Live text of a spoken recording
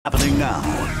now.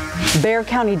 Bexar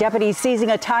County deputies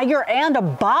seizing a tiger and a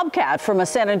bobcat from a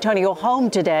San Antonio home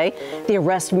today. The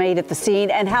arrest made at the scene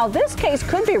and how this case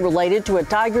could be related to a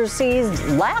tiger seized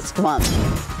last month.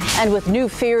 And with new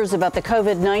fears about the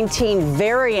COVID-19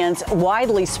 variants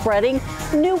widely spreading,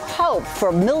 new hope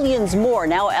for millions more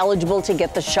now eligible to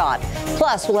get the shot.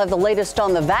 Plus, we'll have the latest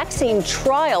on the vaccine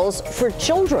trials for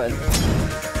children.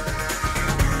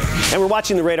 And we're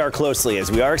watching the radar closely as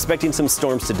we are expecting some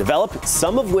storms to develop,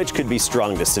 some of which could be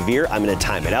strong to severe. I'm going to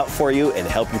time it out for you and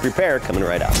help you prepare coming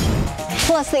right up.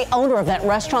 Plus, the owner of that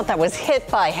restaurant that was hit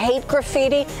by hate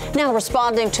graffiti now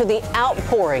responding to the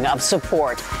outpouring of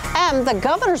support. And the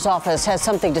governor's office has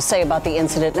something to say about the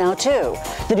incident now, too.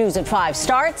 The News at 5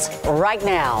 starts right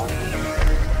now.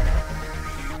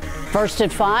 First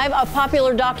at 5, a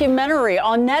popular documentary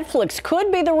on Netflix could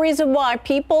be the reason why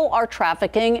people are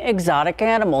trafficking exotic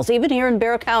animals, even here in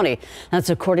Bexar County. That's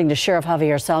according to Sheriff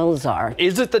Javier Salazar.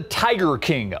 Is it the Tiger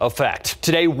King effect?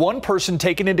 Today, one person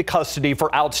taken into custody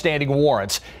for outstanding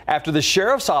warrants after the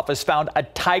sheriff's office found a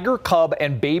tiger cub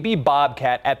and baby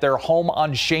bobcat at their home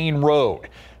on Shane Road.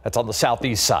 That's on the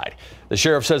southeast side. The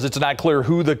sheriff says it's not clear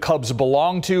who the cubs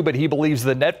belong to, but he believes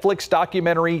the Netflix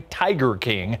documentary Tiger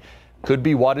King could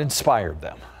be what inspired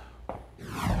them.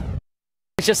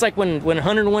 It's just like when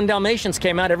 101 Dalmatians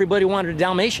came out, everybody wanted a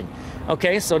Dalmatian.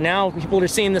 Okay, so now people are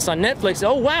seeing this on Netflix.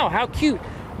 Oh, wow, how cute.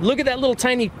 Look at that little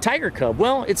tiny tiger cub.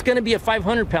 Well, it's going to be a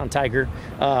 500-pound tiger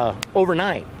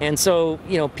overnight. And so,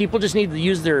 you know, people just need to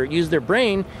use their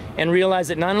brain and realize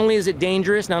that not only is it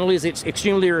dangerous, not only is it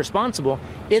extremely irresponsible,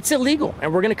 it's illegal.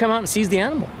 And we're going to come out and seize the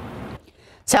animal.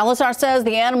 Salazar says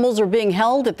the animals are being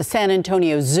held at the San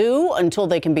Antonio Zoo until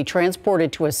they can be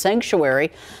transported to a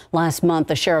sanctuary. Last month,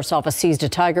 the sheriff's office seized a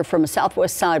tiger from a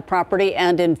Southwest Side property,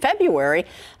 and in February,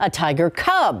 a tiger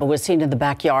cub was seen in the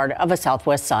backyard of a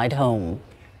Southwest Side home.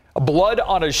 Blood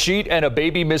on a sheet and a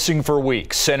baby missing for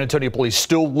weeks. San Antonio police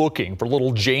still looking for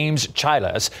little James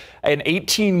Chiles, an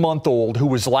 18-month-old who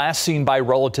was last seen by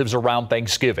relatives around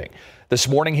Thanksgiving. This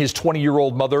morning, his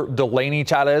 20-year-old mother, Delaney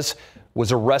Chiles,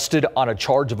 was arrested on a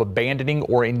charge of abandoning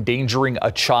or endangering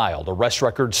a child. Arrest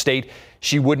records state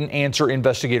she wouldn't answer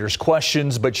investigators'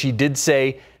 questions, but she did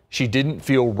say she didn't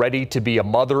feel ready to be a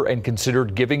mother and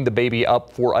considered giving the baby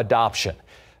up for adoption.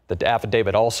 The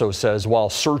affidavit also says while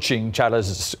searching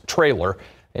Chiles' trailer,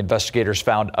 investigators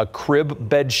found a crib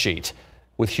bed sheet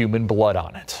with human blood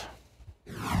on it.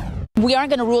 We aren't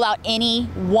going to rule out any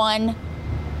one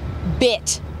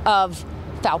bit of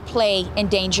foul play and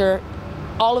danger.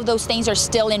 All of those things are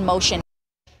still in motion.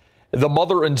 The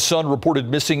mother and son reported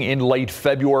missing in late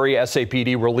February.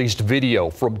 SAPD released video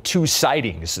from 2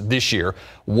 sightings this year.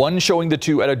 One showing the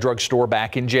two at a drugstore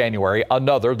back in January.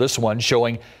 Another, this one,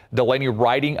 showing Delaney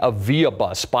riding a Via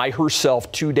bus by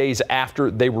herself 2 days after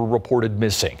they were reported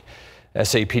missing.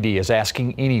 SAPD is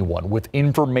asking anyone with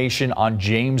information on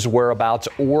James' whereabouts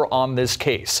or on this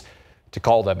case to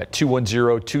call them at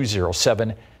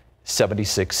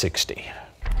 210-207-7660.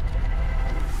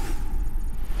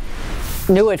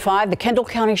 New at 5, the Kendall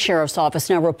County Sheriff's Office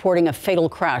now reporting a fatal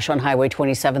crash on Highway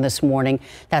 27 this morning.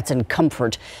 That's in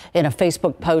Comfort. In a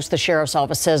Facebook post, the Sheriff's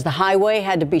Office says the highway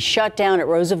had to be shut down at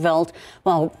Roosevelt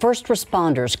while first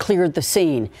responders cleared the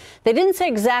scene. They didn't say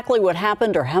exactly what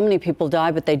happened or how many people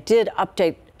died, but they did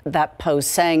update that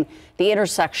post saying the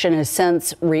intersection has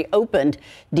since reopened.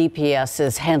 DPS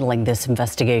is handling this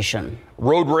investigation.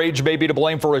 Road rage may be to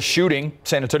blame for a shooting.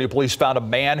 San Antonio police found a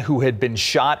man who had been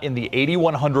shot in the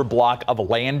 8100 block of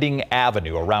Landing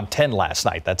Avenue around 10 last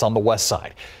night. That's on the west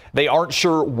side. They aren't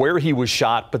sure where he was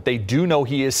shot, but they do know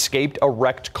he escaped a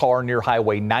wrecked car near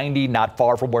Highway 90, not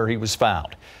far from where he was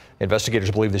found.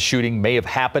 Investigators believe the shooting may have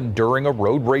happened during a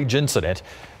road rage incident.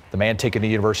 The man taken to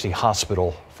University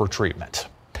Hospital for treatment.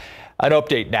 An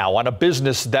update now on a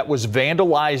business that was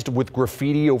vandalized with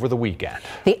graffiti over the weekend.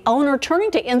 The owner turning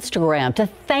to Instagram to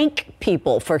thank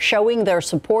people for showing their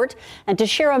support and to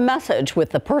share a message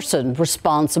with the person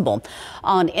responsible.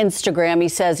 On Instagram, he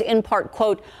says, in part,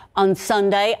 quote, "On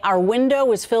Sunday, our window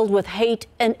was filled with hate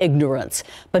and ignorance.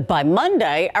 But by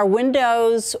Monday, our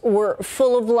windows were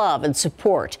full of love and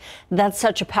support." That's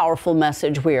such a powerful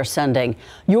message we are sending.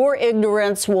 Your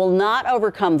ignorance will not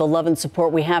overcome the love and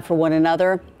support we have for one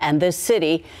another and this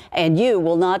city, and you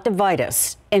will not divide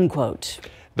us, end quote.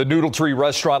 The Noodle Tree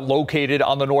restaurant located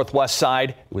on the northwest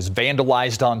side was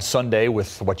vandalized on Sunday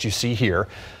with what you see here.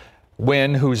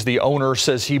 Wynn, who's the owner,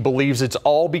 says he believes it's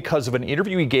all because of an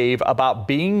interview he gave about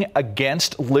being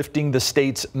against lifting the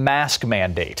state's mask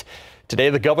mandate.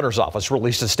 Today, the governor's office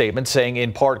released a statement saying,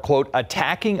 in part, quote,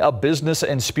 attacking a business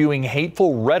and spewing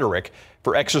hateful rhetoric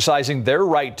for exercising their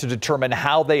right to determine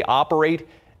how they operate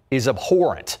is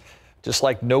abhorrent. Just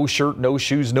like no shirt, no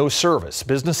shoes, no service,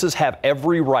 businesses have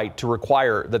every right to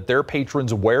require that their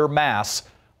patrons wear masks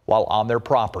while on their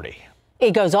property.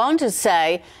 He goes on to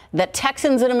say that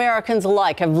Texans and Americans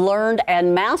alike have learned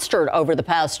and mastered over the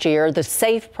past year the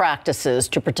safe practices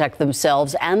to protect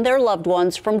themselves and their loved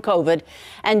ones from COVID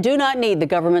and do not need the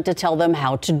government to tell them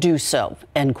how to do so,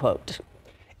 end quote.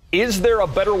 Is there a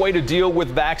better way to deal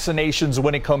with vaccinations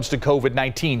when it comes to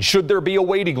COVID-19? Should there be a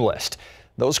waiting list?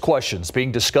 Those questions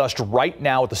being discussed right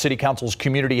now at the City Council's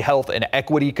Community Health and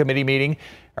Equity Committee meeting.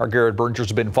 Our Garrett Berger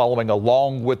has been following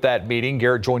along with that meeting.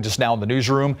 Garrett joins us now in the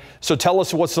newsroom. So tell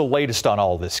us what's the latest on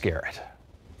all this, Garrett.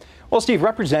 Well, Steve,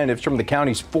 representatives from the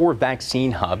county's 4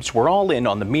 vaccine hubs were all in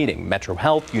on the meeting. Metro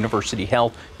Health, University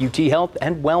Health, UT Health,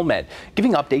 and WellMed,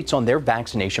 giving updates on their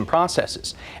vaccination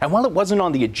processes. And while it wasn't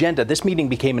on the agenda, this meeting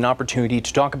became an opportunity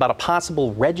to talk about a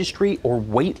possible registry or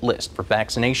wait list for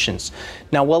vaccinations.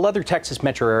 Now, while other Texas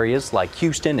metro areas like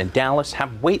Houston and Dallas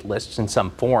have wait lists in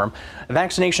some form,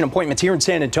 vaccination appointments here in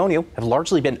San Antonio have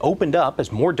largely been opened up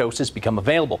as more doses become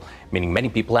available, meaning many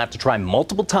people have to try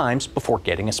multiple times before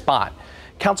getting a spot.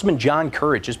 Councilman John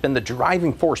Courage has been the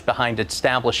driving force behind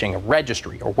establishing a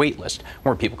registry or wait list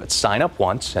where people could sign up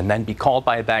once and then be called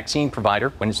by a vaccine provider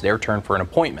when it's their turn for an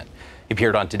appointment. He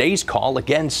appeared on today's call,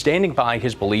 again standing by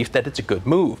his belief that it's a good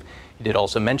move. He did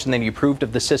also mention that he approved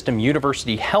of the system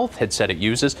University Health had said it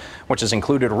uses, which has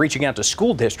included reaching out to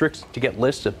school districts to get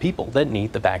lists of people that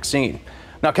need the vaccine.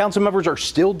 Now, council members are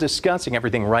still discussing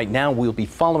everything right now. We'll be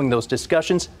following those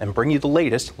discussions and bring you the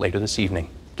latest later this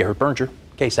evening. Garrett Berger,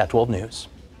 KSAT 12 News.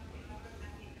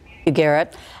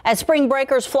 Garrett. As spring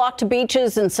breakers flock to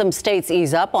beaches and some states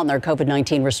ease up on their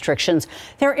COVID-19 restrictions,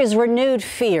 there is renewed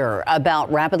fear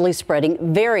about rapidly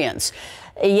spreading variants.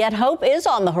 Yet hope is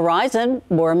on the horizon.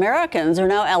 More Americans are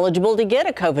now eligible to get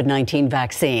a COVID-19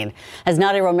 vaccine. As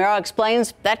Nadia Romero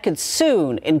explains, that could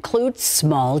soon include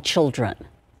small children.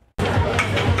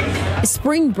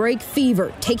 Spring break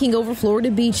fever taking over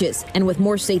Florida beaches, and with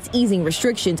more states easing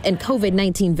restrictions and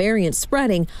COVID-19 variants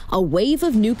spreading, a wave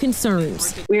of new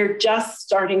concerns. We're just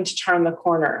starting to turn the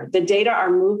corner. The data are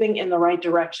moving in the right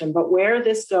direction, but where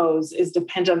this goes is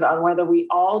dependent on whether we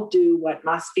all do what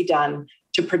must be done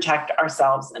to protect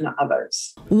ourselves and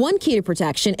others. One key to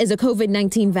protection is a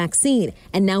COVID-19 vaccine,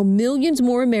 and now millions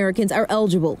more Americans are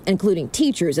eligible, including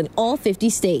teachers in all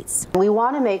 50 states. We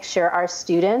want to make sure our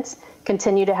students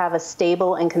continue to have a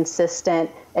stable and consistent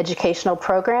educational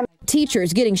program.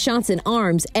 Teachers getting shots in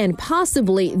arms and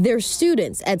possibly their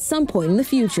students at some point in the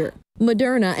future.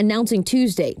 Moderna announcing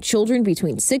Tuesday children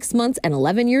between 6 months and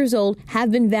 11 years old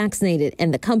have been vaccinated in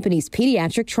the company's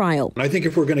pediatric trial. I think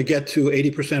if we're going to get to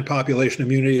 80% population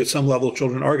immunity at some level,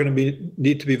 children are going to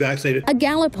need to be vaccinated. A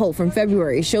Gallup poll from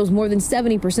February shows more than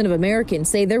 70% of Americans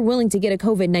say they're willing to get a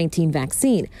COVID-19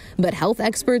 vaccine. But health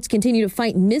experts continue to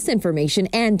fight misinformation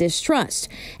and distrust.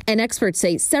 And experts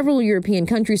say several European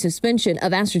countries' suspension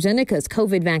of AstraZeneca's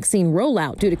COVID vaccine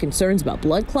rollout due to concerns about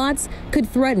blood clots could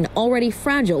threaten already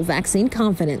fragile vaccine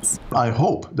confidence. I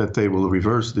hope that they will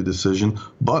reverse the decision,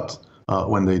 but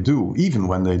when they do, even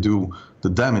when they do, the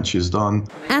damage is done.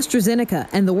 AstraZeneca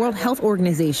and the World Health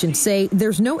Organization say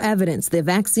there's no evidence the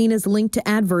vaccine is linked to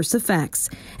adverse effects.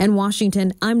 In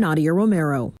Washington, I'm Nadia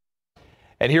Romero.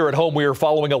 And here at home, we are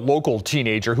following a local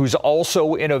teenager who's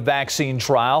also in a vaccine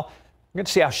trial. We're going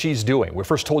to see how she's doing. We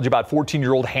first told you about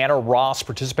 14-year-old Hannah Ross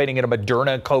participating in a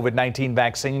Moderna COVID-19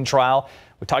 vaccine trial.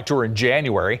 We talked to her in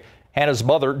January. Hannah's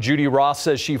mother, Judy Ross,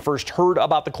 says she first heard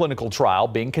about the clinical trial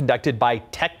being conducted by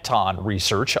Tecton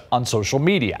Research on social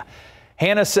media.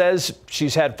 Hannah says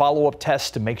she's had follow-up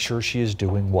tests to make sure she is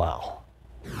doing well.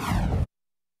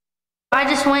 I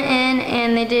just went in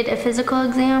and they did a physical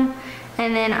exam,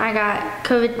 and then I got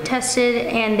COVID tested,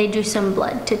 and they do some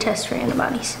blood to test for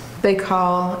antibodies. They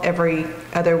call every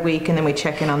other week, and then we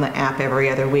check in on the app every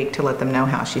other week to let them know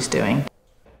how she's doing.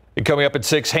 And coming up at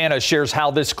 6, Hannah shares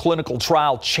how this clinical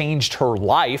trial changed her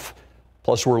life.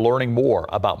 Plus, we're learning more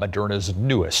about Moderna's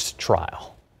newest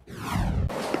trial.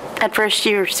 At first,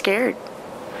 you were scared,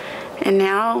 and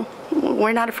now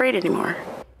we're not afraid anymore.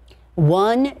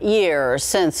 1 year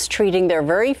since treating their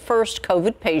very first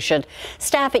COVID patient,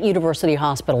 staff at University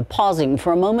Hospital pausing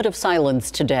for a moment of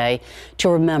silence today to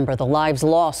remember the lives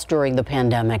lost during the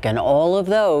pandemic and all of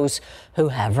those who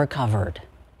have recovered.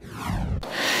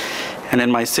 And in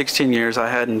my 16 years, I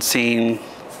hadn't seen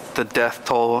the death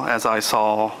toll as I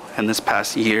saw in this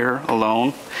past year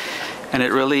alone. And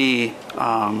it really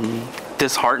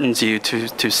disheartens you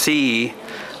to see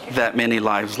that many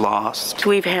lives lost.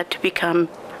 We've had to become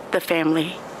the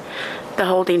family, the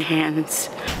holding hands.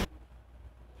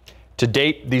 To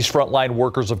date, these frontline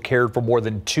workers have cared for more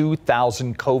than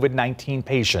 2,000 COVID-19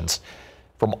 patients.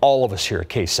 From all of us here at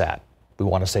KSAT, we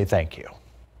want to say thank you.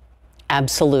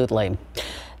 Absolutely.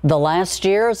 The last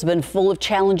year has been full of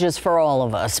challenges for all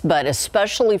of us, but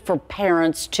especially for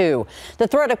parents, too. The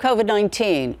threat of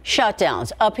COVID-19,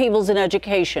 shutdowns, upheavals in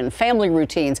education, family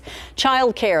routines,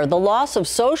 childcare, the loss of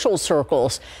social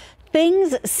circles.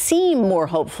 Things seem more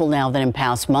hopeful now than in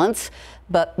past months,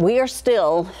 but we are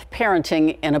still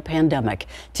parenting in a pandemic.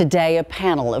 Today, a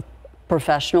panel of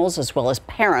professionals as well as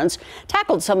parents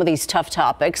tackled some of these tough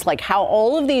topics, like how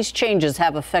all of these changes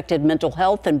have affected mental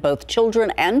health in both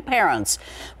children and parents.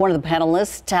 One of the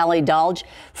panelists, Tali Dalj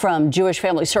from Jewish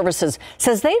Family Services,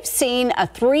 says they've seen a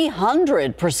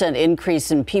 300%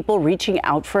 increase in people reaching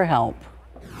out for help.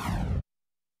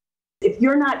 If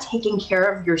you're not taking care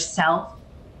of yourself,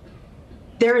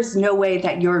 there is no way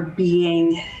that you're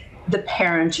being the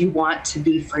parent you want to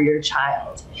be for your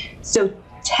child. So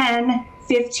 10,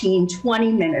 15,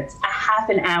 20 minutes, a half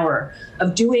an hour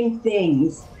of doing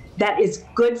things that is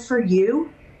good for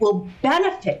you will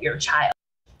benefit your child.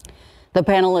 The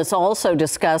panelists also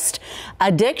discussed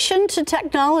addiction to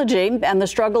technology and the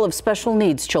struggle of special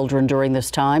needs children during this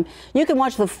time. You can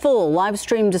watch the full live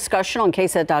stream discussion on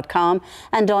KSAT.com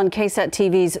and on KSAT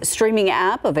TV's streaming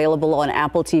app, available on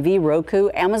Apple TV, Roku,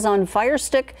 Amazon Fire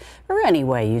Stick, or any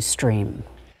way you stream.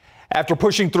 After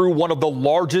pushing through one of the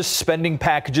largest spending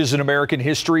packages in American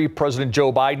history, President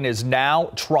Joe Biden is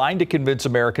now trying to convince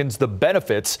Americans the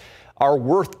benefits are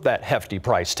worth that hefty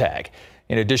price tag.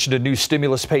 In addition to new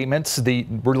stimulus payments, the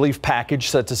relief package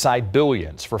sets aside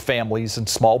billions for families and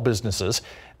small businesses.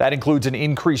 That includes an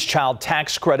increased child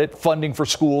tax credit, funding for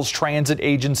schools, transit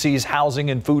agencies,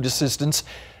 housing and food assistance.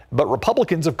 But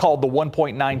Republicans have called the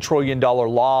 $1.9 trillion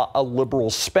law a liberal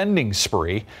spending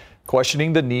spree,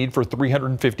 questioning the need for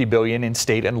 $350 billion in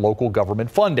state and local government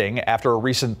funding after a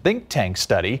recent think tank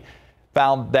study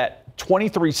found that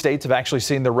 23 states have actually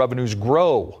seen their revenues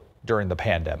grow during the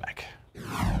pandemic.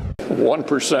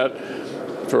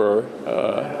 1% for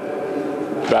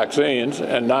vaccines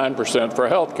and 9% for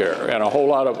health care and a whole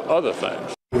lot of other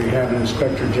things. We have an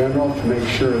inspector general to make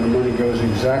sure the money goes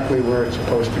exactly where it's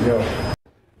supposed to go.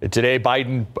 Today,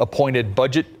 Biden appointed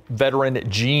budget veteran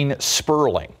Gene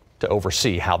Sperling to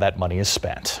oversee how that money is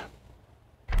spent.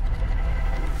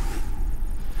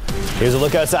 Here's a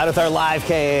look outside with our live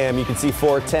cam. You can see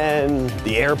 410,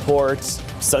 the airports,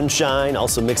 sunshine,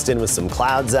 also mixed in with some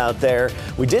clouds out there.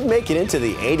 We did make it into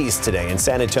the 80s today. In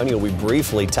San Antonio, we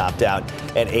briefly topped out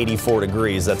at 84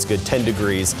 degrees. That's good 10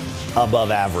 degrees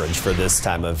above average for this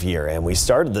time of year. And we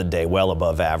started the day well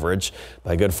above average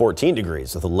by a good 14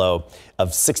 degrees with a low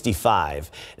of 65.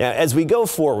 Now, as we go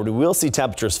forward, we will see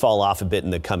temperatures fall off a bit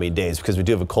in the coming days because we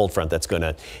do have a cold front that's going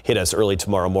to hit us early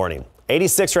tomorrow morning.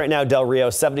 86 right now, Del Rio,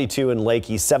 72 in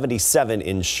Lakey, 77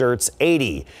 in Schertz,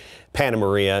 80 Santa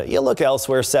Maria. You look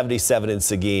elsewhere, 77 in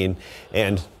Seguin,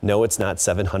 and no, it's not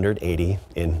 780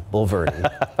 in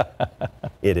Bulverde.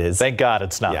 It is. Thank God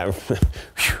it's not. Yeah.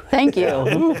 Thank you.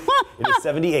 It is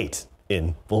 78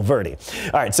 in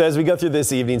Bulverde. All right, so as we go through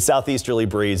this evening, southeasterly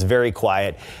breeze, very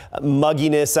quiet,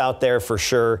 mugginess out there for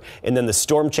sure, and then the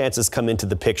storm chances come into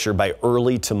the picture by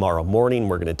early tomorrow morning.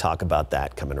 We're going to talk about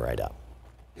that coming right up.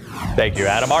 Thank you,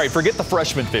 Adam. All right, forget the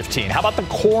freshman 15. How about the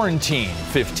quarantine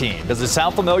 15? Does it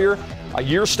sound familiar? A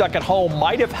year stuck at home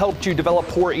might have helped you develop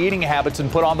poor eating habits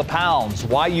and put on the pounds.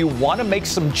 Why you want to make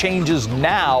some changes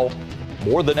now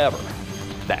more than ever.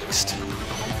 Next.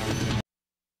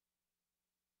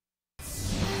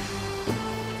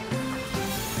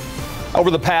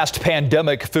 Over the past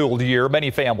pandemic-filled year,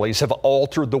 many families have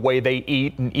altered the way they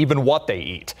eat and even what they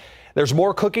eat. There's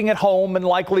more cooking at home and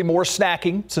likely more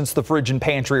snacking since the fridge and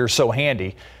pantry are so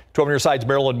handy. 12 on your side's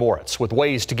Marilyn Moritz with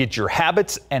ways to get your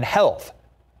habits and health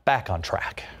back on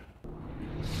track.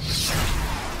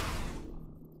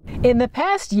 In the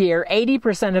past year,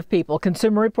 80% of people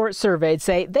Consumer Reports surveyed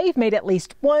say they've made at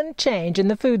least one change in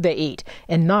the food they eat,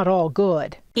 and not all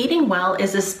good. Eating well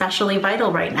is especially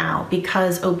vital right now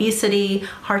because obesity,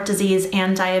 heart disease,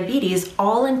 and diabetes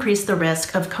all increase the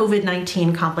risk of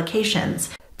COVID-19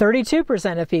 complications.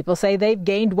 32% of people say they've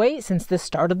gained weight since the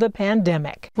start of the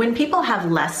pandemic. When people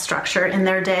have less structure in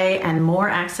their day and more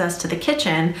access to the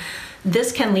kitchen,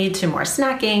 this can lead to more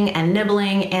snacking and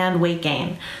nibbling and weight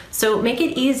gain. So make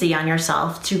it easy on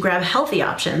yourself to grab healthy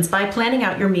options by planning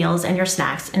out your meals and your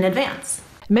snacks in advance.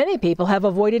 Many people have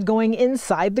avoided going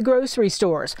inside the grocery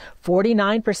stores.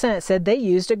 49% said they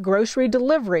used a grocery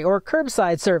delivery or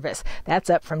curbside service. That's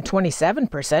up from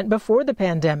 27% before the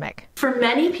pandemic. For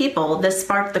many people, this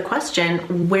sparked the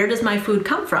question, where does my food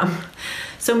come from?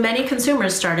 So many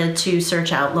consumers started to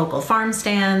search out local farm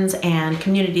stands and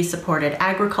community-supported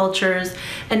agricultures,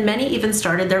 and many even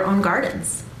started their own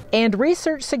gardens. And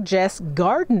research suggests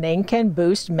gardening can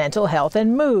boost mental health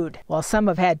and mood. While some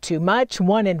have had too much,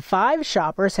 1 in 5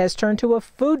 shoppers has turned to a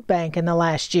food bank in the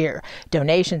last year.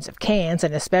 Donations of cans,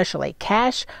 and especially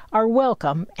cash, are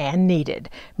welcome and needed.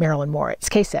 Marilyn Moritz,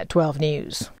 KSAT 12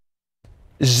 News.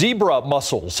 Zebra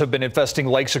mussels have been infesting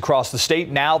lakes across the state.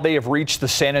 Now they have reached the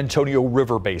San Antonio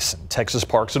River Basin. Texas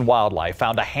Parks and Wildlife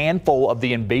found a handful of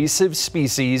the invasive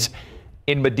species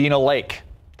in Medina Lake.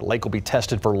 The lake will be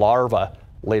tested for larvae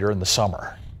later in the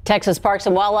summer. Texas Parks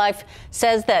and Wildlife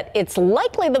says that it's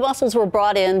likely the mussels were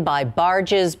brought in by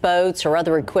barges, boats, or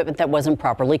other equipment that wasn't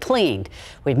properly cleaned.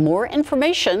 We have more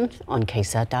information on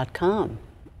KSAT.com.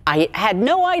 I had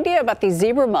no idea about these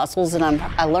zebra mussels, and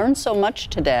I learned so much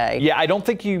today. Yeah, I don't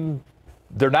think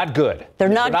they're not good. They're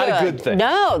not a good thing.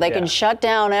 No, they can shut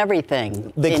down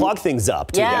everything. They clog things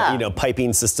up, too. Yeah. You know,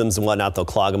 piping systems and whatnot, they'll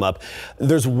clog them up.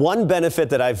 There's one benefit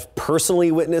that I've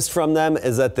personally witnessed from them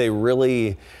is that they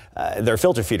really, they're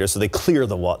filter feeders, so they clear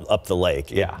up the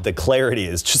lake. Yeah. The clarity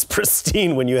is just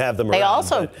pristine when you have them around. They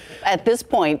also, at this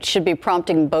point, should be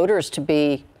prompting boaters to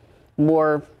be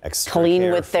more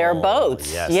clean with their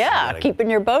boats. Yes, yeah, keeping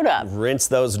your boat up. Rinse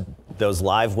those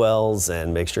live wells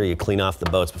and make sure you clean off the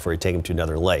boats before you take them to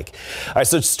another lake. All right,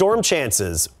 so storm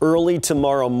chances early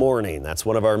tomorrow morning. That's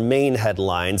one of our main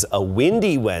headlines. A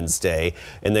windy Wednesday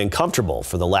and then comfortable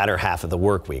for the latter half of the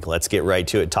work week. Let's get right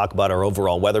to it. Talk about our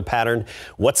overall weather pattern.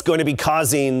 What's going to be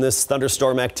causing this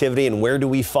thunderstorm activity and where do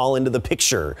we fall into the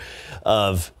picture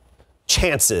of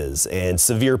chances and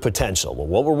severe potential? Well,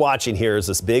 what we're watching here is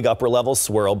this big upper level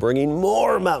swirl bringing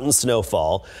more mountain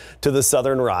snowfall to the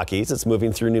southern Rockies. It's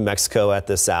moving through New Mexico at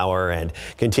this hour and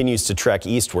continues to trek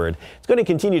eastward. It's going to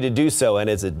continue to do so, and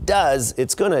as it does,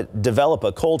 it's going to develop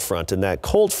a cold front, and that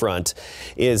cold front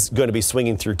is going to be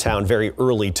swinging through town very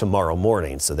early tomorrow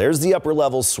morning. So there's the upper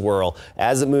level swirl.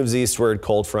 As it moves eastward,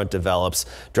 cold front develops,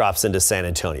 drops into San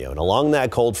Antonio, and along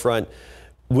that cold front,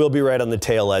 we'll be right on the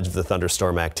tail edge of the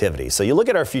thunderstorm activity. So you look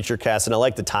at our futurecast, and I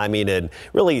like the timing and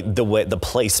really the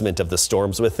placement of the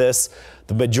storms with this.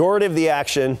 The majority of the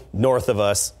action north of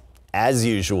us, as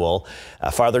usual,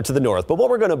 farther to the north. But what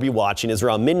we're going to be watching is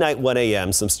around midnight, 1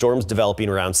 a.m., some storms developing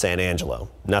around San Angelo.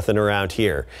 Nothing around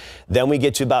here. Then we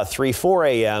get to about 3, 4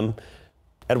 a.m.,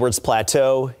 Edwards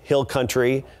Plateau, Hill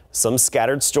Country, some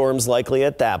scattered storms likely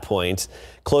at that point.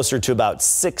 Closer to about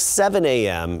 6, 7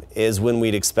 a.m. is when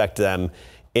we'd expect them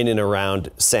in and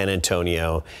around San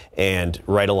Antonio and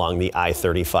right along the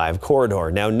I-35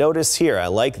 corridor. Now notice here, I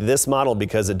like this model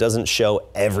because it doesn't show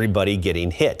everybody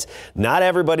getting hit. Not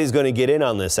everybody's going to get in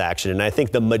on this action, and I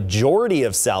think the majority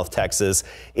of South Texas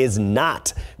is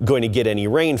not going to get any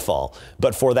rainfall.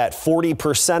 But for that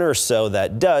 40% or so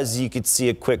that does, you could see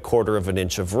a quick 1/4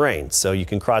 inch of rain. So you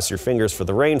can cross your fingers for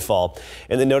the rainfall.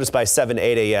 And then notice by 7,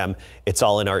 8 a.m., it's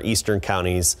all in our eastern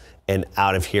counties and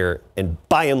out of here. And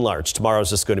by and large, tomorrow is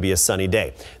just going to be a sunny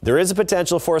day. There is a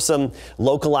potential for some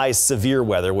localized severe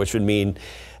weather, which would mean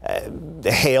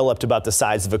hail up to about the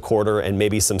size of a quarter and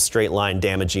maybe some straight line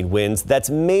damaging winds. That's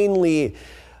mainly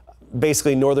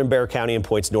basically northern Bexar County and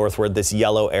points northward, this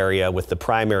yellow area with the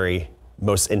primary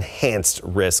most enhanced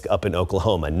risk up in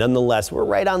Oklahoma. Nonetheless, we're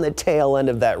right on the tail end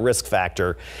of that risk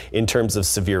factor in terms of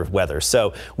severe weather.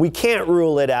 So we can't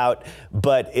rule it out,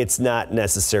 but it's not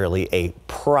necessarily a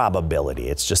probability.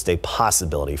 It's just a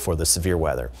possibility for the severe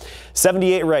weather.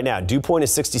 78 right now, dew point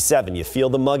is 67. You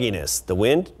feel the mugginess. The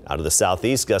wind out of the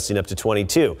southeast gusting up to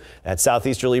 22. That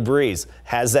southeasterly breeze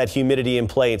has that humidity in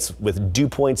place with dew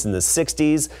points in the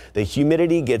 60s. The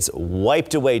humidity gets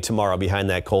wiped away tomorrow behind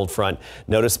that cold front.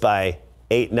 Notice by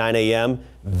 8, 9 a.m.,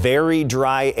 very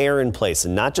dry air in place,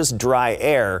 and not just dry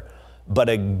air, but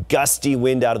a gusty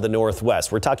wind out of the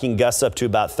northwest. We're talking gusts up to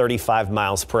about 35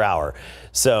 miles per hour.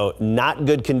 So not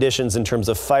good conditions in terms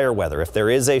of fire weather. If there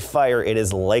is a fire, it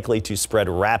is likely to spread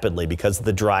rapidly because of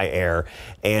the dry air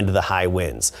and the high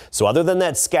winds. So other than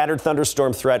that scattered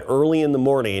thunderstorm threat early in the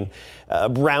morning,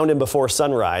 around and before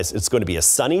sunrise, it's going to be a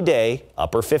sunny day,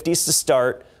 upper 50s to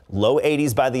start, low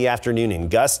 80s by the afternoon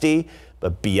and gusty.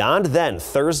 But beyond then,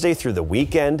 Thursday through the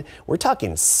weekend, we're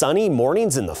talking sunny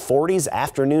mornings in the 40s,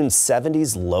 afternoons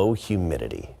 70s, low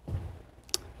humidity.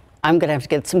 I'm going to have to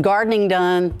get some gardening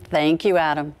done. Thank you,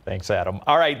 Adam. Thanks, Adam.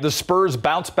 All right, the Spurs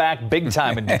bounced back big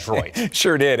time in Detroit.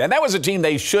 Sure did. And that was a team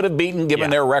they should have beaten given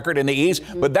their record in the East.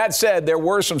 But that said, there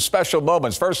were some special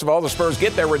moments. First of all, the Spurs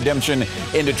get their redemption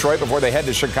in Detroit before they head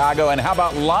to Chicago. And how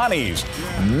about Lonnie's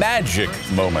magic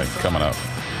moment coming up?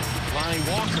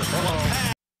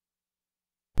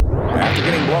 After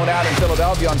getting blown out in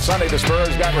Philadelphia on Sunday, the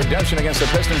Spurs got redemption against the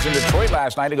Pistons in Detroit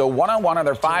last night to go one-on-one on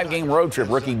their 5-game road trip.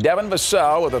 Rookie Devin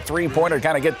Vassell with a 3-pointer to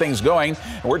kind of get things going.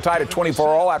 And we're tied at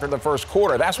 24-all after the first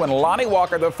quarter. That's when Lonnie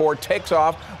Walker, the 4, takes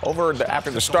off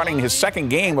after starting his second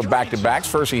game of back-to-backs.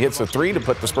 First, he hits the 3 to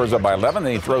put the Spurs up by 11.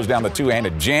 Then he throws down the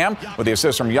 2-handed jam with the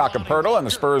assist from Jakob Poeltl, and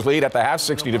the Spurs lead at the half,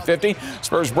 60-50.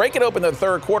 Spurs break it open in the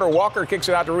third quarter. Walker kicks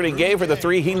it out to Rudy Gay for the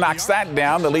 3. He knocks that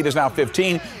down. The lead is now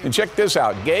 15. And check this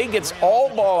out. Gay gets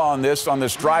all ball on this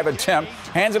drive attempt,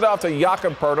 hands it off to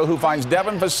Jakob Poeltl, who finds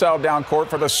Devin Vassell down court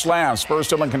for the slam. Spurs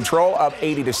still in control, up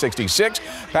 80-66.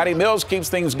 Patty Mills keeps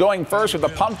things going first with a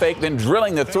pump fake, then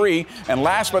drilling the 3. And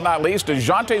last but not least,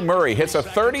 DeJounte Murray hits a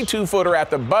 32-footer at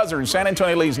the buzzer, and San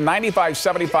Antonio leads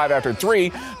 95-75 after 3.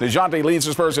 DeJounte leads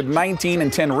the Spurs at 19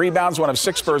 and 10 rebounds, one of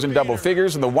 6 Spurs in double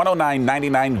figures, in the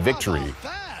 109-99 victory.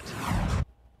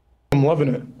 I'm loving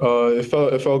it.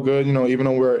 It felt good, even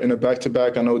though we're in a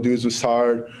back-to-back. I know dudes was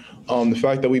tired. The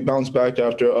fact that we bounced back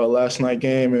after a last night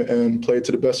game and played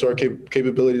to the best of our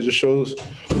capabilities just shows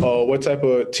what type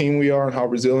of team we are and how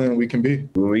resilient we can be.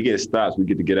 When we get stops, we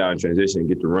get to get out and transition and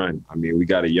get to run. I mean, we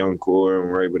got a young core and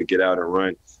we're able to get out and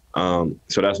run.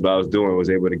 So that's what I was doing, was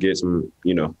able to get some,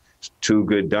 2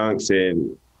 good dunks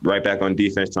and right back on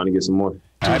defense trying to get some more.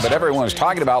 All right, but everyone's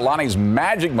talking about Lonnie's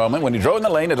magic moment when he drove in the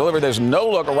lane to deliver this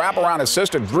no-look wraparound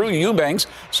assist to Drew Eubanks.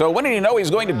 So when did he know he's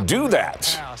going to do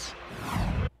that?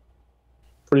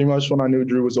 Pretty much when I knew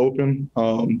Drew was open. I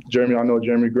know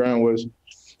Jeremy Grant was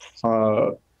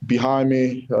behind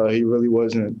me. He really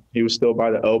wasn't. He was still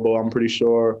by the elbow, I'm pretty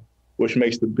sure, which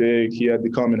makes the big. He had to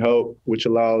come and help, which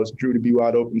allows Drew to be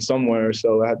wide open somewhere.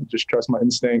 So I had to just trust my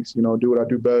instincts, do what I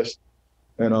do best,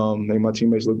 and make my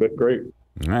teammates look great.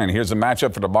 All right, here's the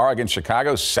matchup for tomorrow against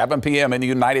Chicago, 7 p.m. in the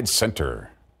United Center.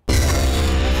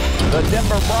 The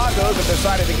Denver Broncos have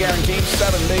decided to guarantee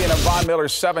 $7 million of Von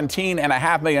Miller's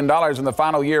 $17.5 million in the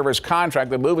final year of his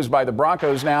contract. The move is by the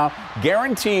Broncos now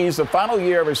guarantees the final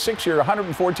year of his 6-year,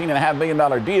 $114.5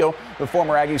 million deal the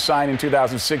former Aggie signed in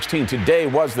 2016. Today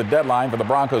was the deadline for the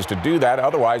Broncos to do that.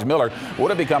 Otherwise, Miller would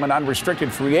have become an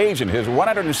unrestricted free agent. His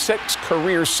 106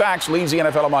 career sacks leads the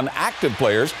NFL among active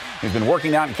players. He's been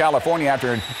working out in California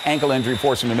after an ankle injury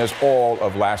forced him to miss all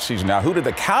of last season. Now, who did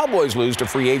the Cowboys lose to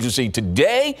free agency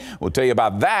today? We'll tell you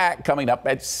about that coming up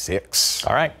at 6.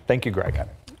 All right. Thank you, Greg.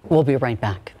 We'll be right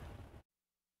back.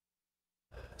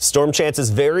 Storm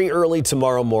chances very early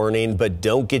tomorrow morning, but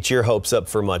don't get your hopes up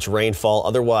for much rainfall.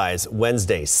 Otherwise,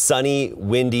 Wednesday, sunny,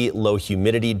 windy, low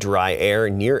humidity, dry air,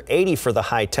 near 80 for the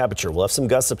high temperature. We'll have some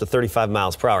gusts up to 35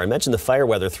 miles per hour. I mentioned the fire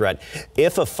weather threat.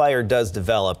 If a fire does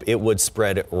develop, it would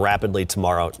spread rapidly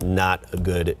tomorrow. Not a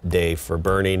good day for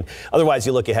burning. Otherwise,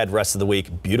 you look ahead rest of the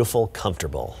week, beautiful,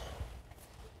 comfortable.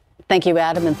 Thank you,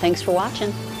 Adam, and thanks for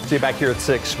watching. See you back here at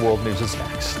 6. World News is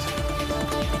next.